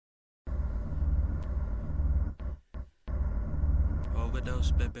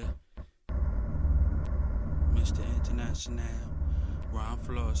overdose, baby. Mr. International, Ron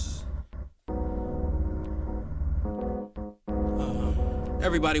Floss.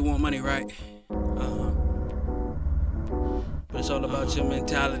 Everybody want money, right? But it's all about your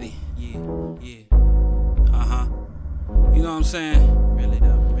mentality. Yeah. You know what I'm saying? Really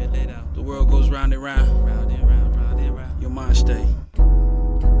though. The world goes round and round. Round and round. Your mind stay.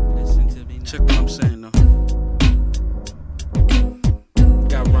 Listen to me now. Check what I'm saying though.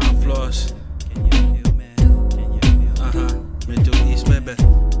 Got Ron Floss. Can you feel, man? Can you feel? Middle East, baby.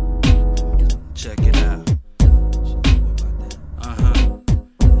 Check it out.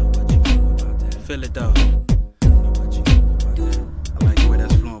 Feel it though. I like the way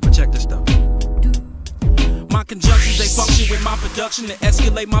that's flowing, but check this stuff. My conjunctions, they function with my production to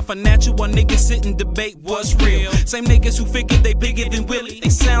escalate my financial while niggas sit and debate what's real. Same niggas who figure they bigger than Willie, they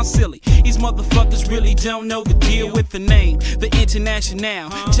sound silly. These motherfuckers really don't know the deal with the name, the International.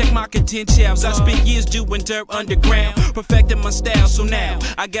 Check my credentials, I spent years doing dirt underground, perfecting my style, so now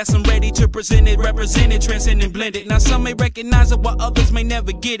I guess I'm ready to present it, represent it, transcend and blend it. Now some may recognize it while others may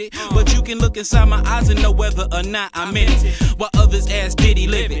never get it, but you can look inside my eyes and know whether or not I'm in it. While others ask, did he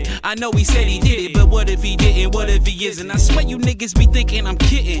live it? I know he said he did it, but what if he didn't? What if he isn't? I swear you niggas be thinking I'm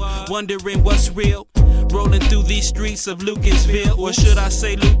kidding, wondering what's real. Rolling through these streets of Lucasville, or should I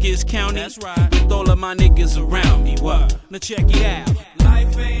say Lucas County? That's right. With all of my niggas around me. What? Now check it out.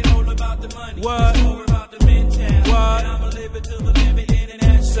 Life ain't all about the money. What? It's more about the mentality. What? And I'ma live it to the limit.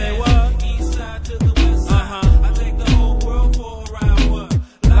 International. Say what? East side to the west side. I take the whole world for a ride. What?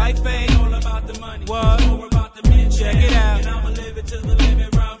 Life ain't all about the money. What? It's more about the mentality. Check it out. And I'ma live it to the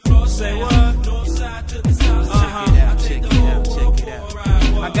limit. Round Floss. Say what? North side to the south side. Check it out. Check it out.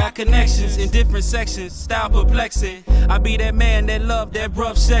 I got connections in different sections, style perplexing. I be that man that love that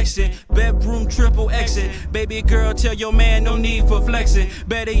rough section. Bedroom triple exit. Baby girl, tell your man no need for flexing.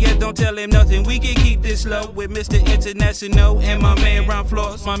 Better yet, don't tell him nothing. We can keep this low with Mr. International and my man Ron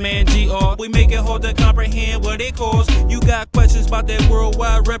Floss, my man GR. We make it hard to comprehend what it calls. You got questions about that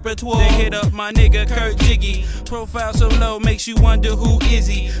worldwide repertoire? Then hit up my nigga Kurt Jiggy. Profile so low makes you wonder who is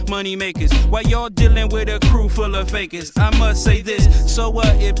he. Money makers, while y'all dealing with a crew full of fakers. I must say this, so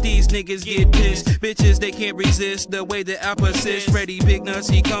what if these niggas get pissed? Bitches, they can't resist the way that I persist. Freddie Big Nuts,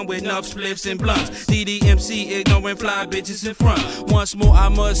 he come with enough spliffs and blunts. DDMC ignoring fly bitches in front. Once more I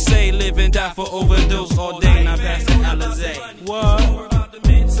must say, live and die for overdose all day. Now pass the Alizé. What?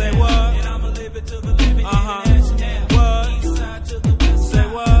 Say what? And I'ma live it to the limit. What? East side to the west side. Say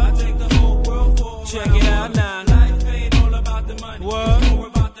what? I take the whole world for a check it out now. Life ain't all about the money. What? It's more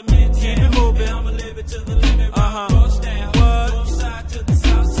about the mentality. Keep it moving. And I'ma live it to the limit.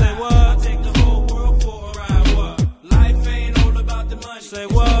 Say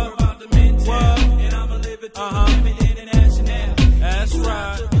what? About the mentality. And I'ma live it to the limit. International. That's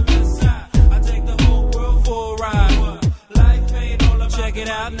right. To the west side. I take the whole world for a ride. Life ain't all about check it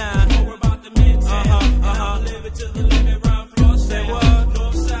out now. It's more about the mentality. And I'ma live it to the limit. Round Floss. Say what?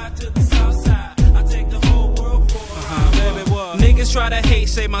 North side to the south side. I take the whole world for a ride. Baby, what? Niggas try to hate,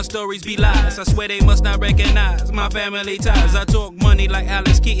 say my stories be lies. I swear they must not recognize my family ties. I talk money like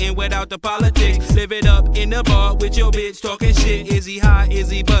Alex Keaton without the politics. Live it up in the bar with your bitch talking shit. Is he high? Is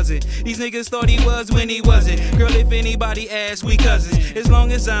he buzzing? These niggas thought he was when he wasn't. Girl, if anybody asks, we cousins. As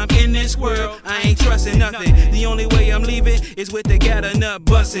long as I'm in this world, I ain't trusting nothing. The only way I'm leaving is with the gather nut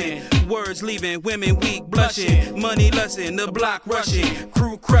busting. Words leaving, women weak blushing. Money lusting, the block rushing.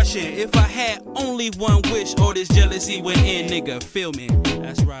 Crew crushing. If I had only one wish, all this jealousy would end, nigga. Feel me?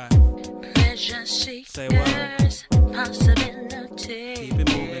 That's right. Pleasure seekers, say what? Possibilities. Keep it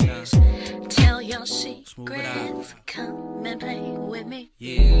moving now. Tell your secrets. Come and play with me.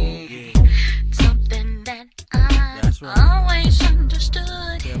 Yeah. Something that I always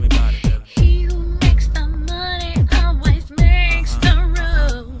understood. Tell me about it, baby. He who makes the money always makes the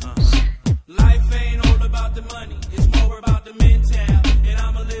rules. Life ain't all about the money. It's more about the mentality. And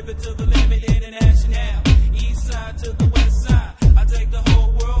I'ma live it to the limit. International. East side to the west side. I take the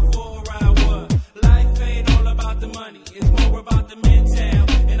whole world for a ride. What? Life ain't all about the money. It's more about the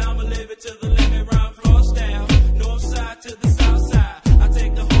mentality. And I'ma live it to the limit. Round Floss style. North side to the south side. I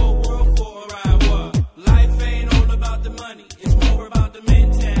take the whole world for a ride. What? Life ain't all about the money. It's more about the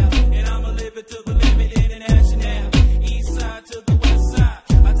mentality. And I'ma live it to the limit. International. East side to the west side.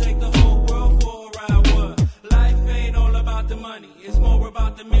 I take the whole world for a ride. What? Life ain't all about the money. It's more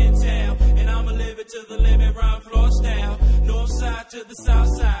about the mentality. And I'ma live it to the limit. Round Floss style. North side to the south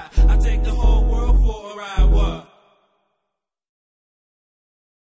side. I take the whole